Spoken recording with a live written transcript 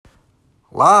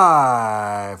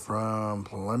Live from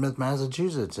Plymouth,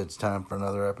 Massachusetts, it's time for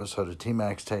another episode of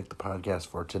TMAC Take the podcast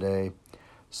for today,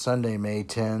 Sunday, May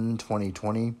 10,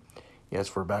 2020.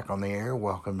 Yes, we're back on the air.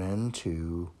 Welcome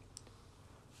into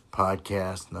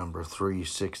podcast number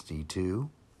 362.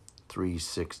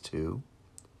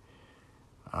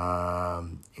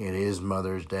 It is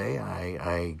Mother's Day.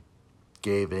 I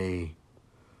gave a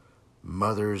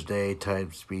Mother's Day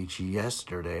type speech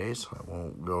yesterday, so I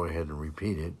won't go ahead and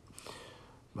repeat it.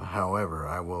 However,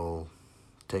 I will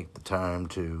take the time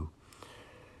to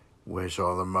wish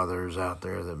all the mothers out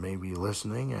there that may be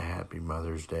listening a happy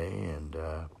Mother's Day, and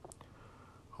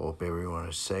hope everyone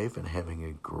is safe and having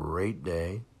a great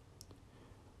day.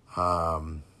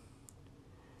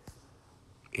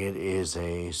 It is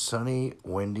a sunny,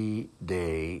 windy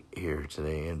day here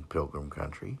today in Pilgrim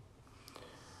Country.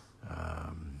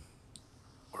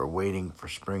 We're waiting for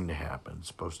spring to happen. It's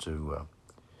supposed to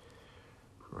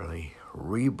really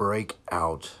re-break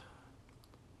out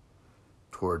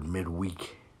toward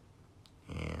midweek,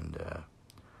 and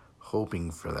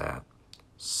hoping for that.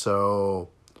 So,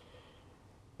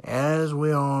 as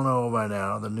we all know by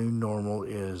now, the new normal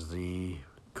is the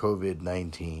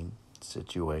COVID-19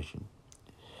 situation.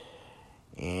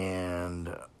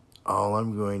 And all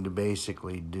I'm going to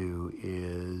basically do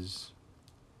is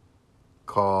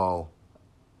call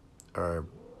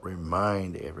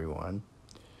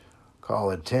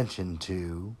attention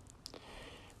to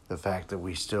the fact that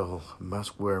we still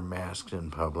must wear masks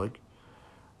in public.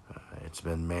 It's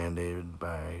been mandated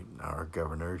by our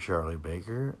governor, Charlie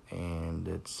Baker, and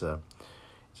it's a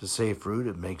safe route.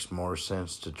 It makes more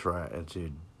sense to try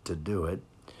to do it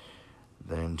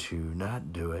than to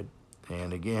not do it.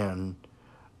 And again,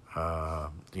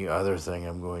 the other thing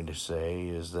I'm going to say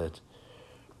is that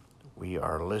we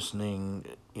are listening,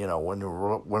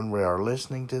 when we are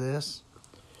listening to this,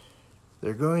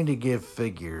 they're going to give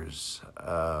figures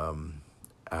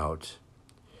out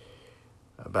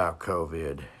about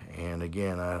COVID. And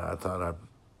again, I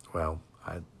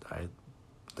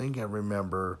think I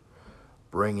remember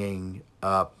bringing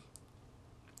up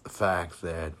the fact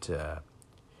that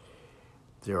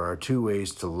there are two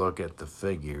ways to look at the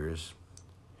figures.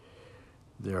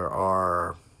 There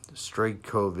are straight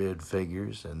COVID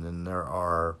figures, and then there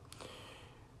are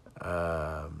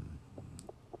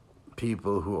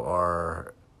people who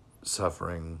are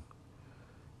suffering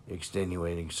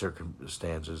extenuating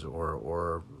circumstances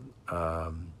or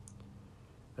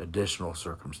additional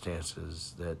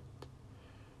circumstances that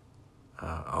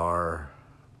are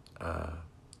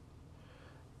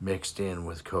mixed in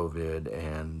with COVID,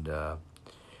 and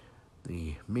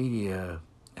the media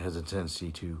has a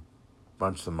tendency to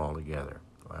bunch them all together.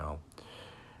 Well,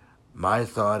 my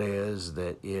thought is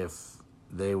that if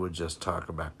they would just talk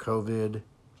about COVID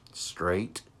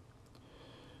straight,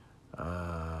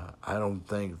 I don't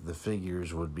think the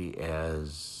figures would be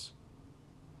as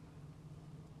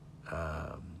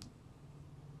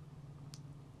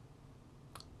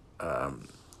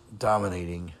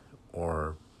dominating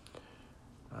or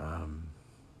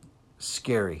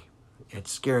scary. It's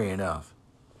scary enough.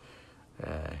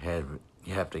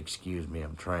 You have to excuse me. I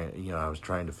was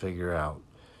trying to figure out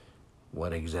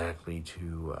what exactly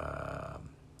to,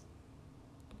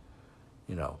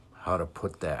 how to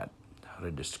put that, how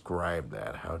to describe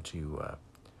that, how to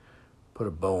put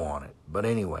a bow on it. But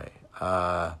anyway,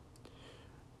 the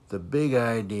big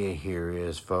idea here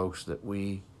is, folks, that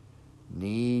we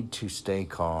need to stay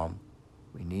calm.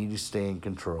 We need to stay in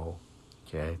control,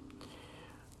 okay?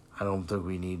 I don't think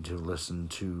we need to listen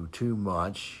to too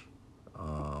much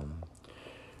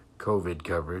COVID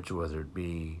coverage, whether it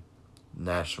be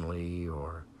nationally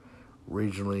or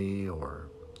regionally or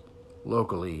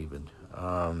locally even.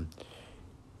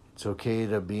 It's okay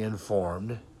to be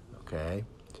informed, okay?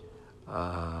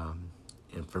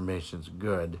 Information's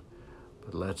good,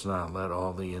 but let's not let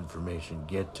all the information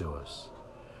get to us.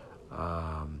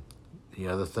 The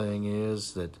other thing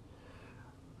is that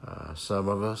some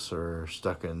of us are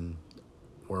stuck in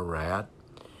where we're at.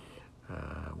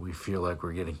 We feel like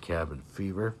we're getting cabin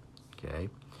fever, okay?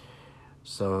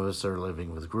 Some of us are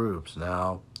living with groups.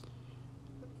 Now,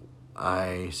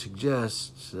 I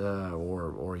suggest,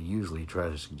 or usually try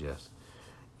to suggest,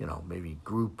 maybe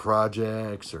group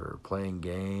projects or playing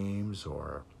games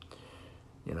or,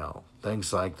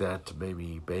 things like that to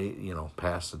maybe,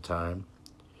 pass the time,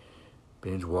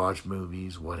 binge watch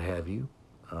movies, what have you.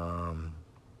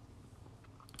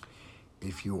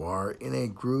 If you are in a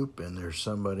group and there's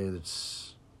somebody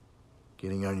that's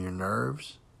getting on your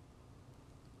nerves,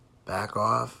 back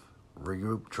off,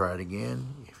 regroup, try it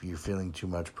again. If you're feeling too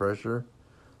much pressure,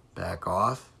 back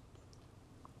off,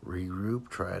 regroup,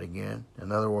 try it again.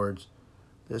 In other words,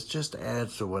 This just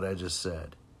adds to what I just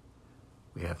said.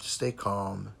 We have to stay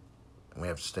calm and we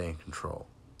have to stay in control.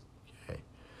 Okay?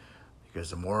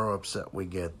 Because the more upset we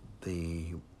get,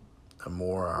 the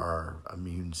more our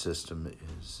immune system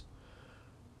is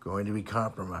going to be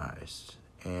compromised.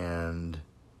 And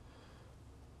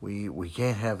we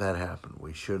can't have that happen.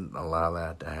 We shouldn't allow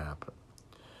that to happen.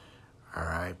 All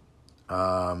right?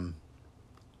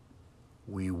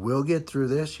 We will get through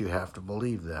this. You have to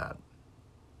believe that.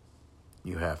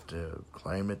 You have to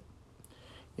claim it.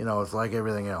 You know, it's like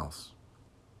everything else.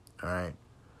 All right?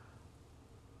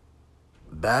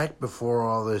 Back before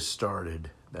all this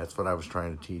started, that's what I was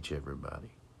trying to teach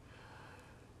everybody.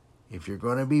 If you're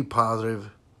going to be positive,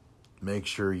 make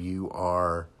sure you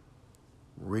are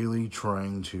really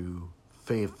trying to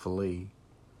faithfully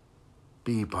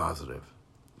be positive.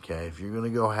 Okay? If you're going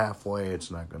to go halfway, it's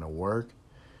not going to work.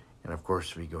 And of course,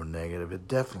 if you go negative, it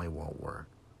definitely won't work.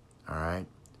 All right?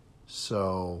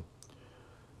 So,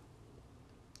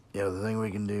 the thing we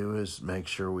can do is make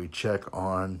sure we check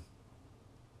on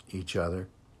each other.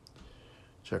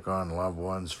 Check on loved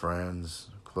ones, friends,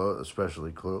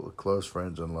 especially close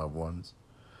friends and loved ones.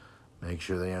 Make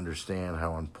sure they understand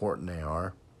how important they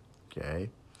are. Okay?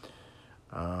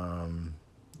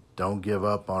 Don't give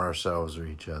up on ourselves or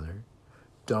each other.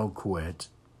 Don't quit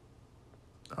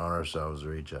on ourselves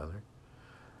or each other.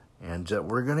 And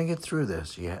we're going to get through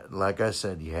this. Like I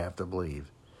said, you have to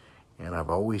believe. And I've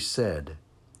always said,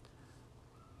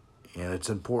 and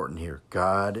it's important here,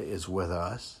 God is with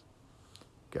us.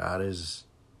 God is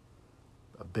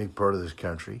a big part of this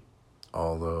country,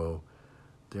 although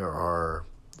there are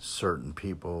certain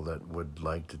people that would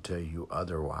like to tell you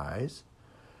otherwise.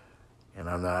 And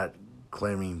I'm not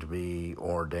claiming to be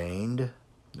ordained,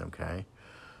 okay?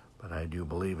 But I do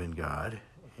believe in God.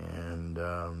 And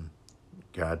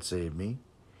God saved me.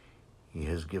 He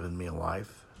has given me a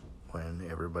life when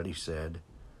everybody said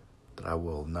that I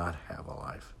will not have a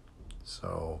life.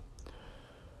 So,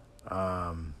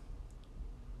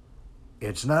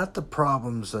 it's not the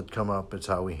problems that come up, it's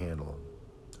how we handle them,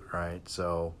 right?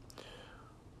 So,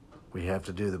 we have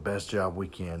to do the best job we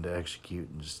can to execute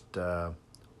and just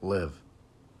live.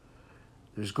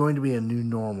 There's going to be a new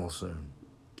normal soon,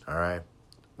 all right?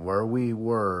 Where we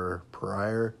were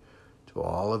prior to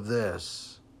all of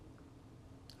this,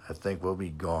 I think we'll be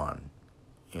gone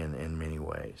in many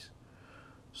ways.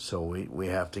 So we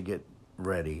have to get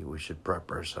ready. We should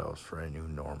prep ourselves for a new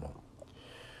normal.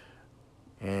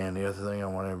 And the other thing I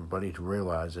want everybody to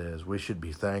realize is we should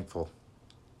be thankful.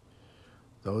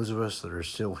 Those of us that are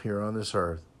still here on this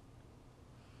earth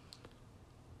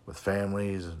with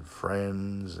families and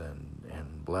friends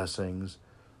and blessings,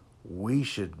 we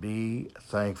should be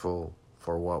thankful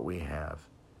for what we have,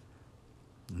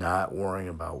 not worrying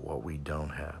about what we don't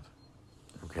have,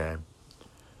 okay?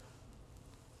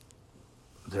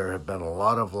 There have been a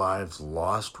lot of lives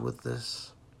lost with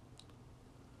this,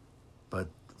 but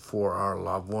for our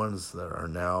loved ones that are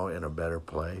now in a better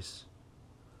place,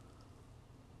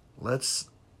 let's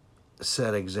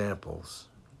set examples,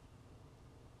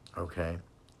 okay?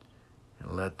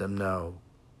 And let them know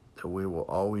that we will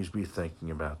always be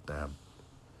thinking about them.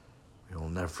 We will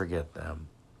never forget them.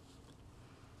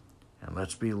 And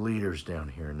let's be leaders down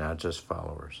here, not just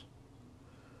followers.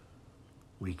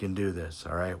 We can do this,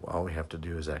 all right? All we have to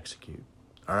do is execute,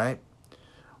 all right?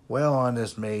 Well, on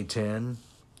this May 10,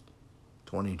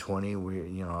 2020, I'm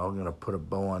going to put a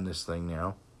bow on this thing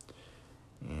now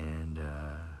and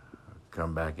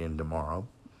come back in tomorrow.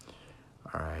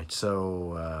 All right,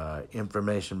 so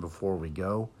information before we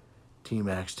go.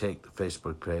 TMAC's Take, the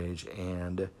Facebook page,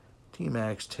 and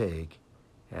TMAC's Take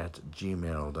at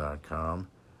gmail.com.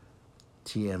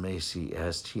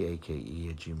 TMACSTAKE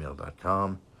at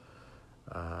gmail.com.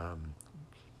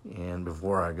 And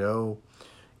before I go,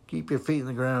 keep your feet in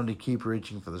the ground and keep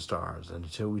reaching for the stars. And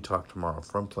until we talk tomorrow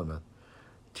from Plymouth,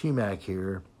 TMAC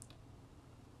here.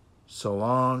 So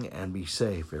long and be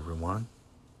safe, everyone.